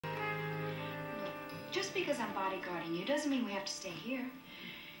Just because I'm bodyguarding you doesn't mean we have to stay here.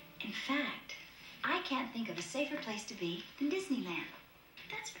 In fact, I can't think of a safer place to be than Disneyland.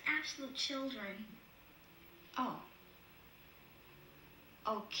 That's for absolute children. Oh.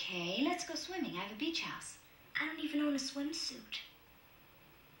 Okay, let's go swimming. I have a beach house. I don't even own a swimsuit.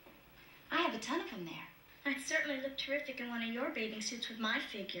 I have a ton of them there. I'd certainly look terrific in one of your bathing suits with my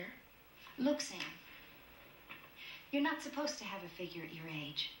figure. Look, Sam. You're not supposed to have a figure at your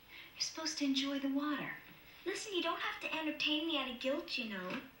age. You're supposed to enjoy the water. Listen, you don't have to entertain me out of guilt, you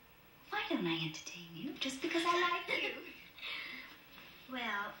know. Why don't I entertain you? Just because I like you.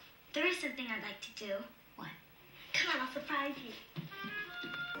 Well, there is something I'd like to do. What? Come on, I'll surprise you.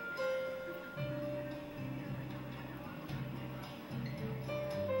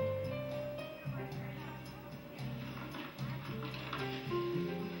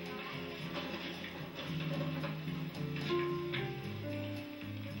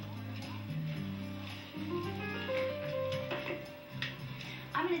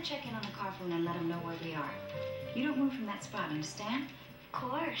 I'm going to check in on the car phone and let them know where we are. You don't move from that spot, understand? Of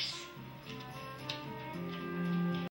course.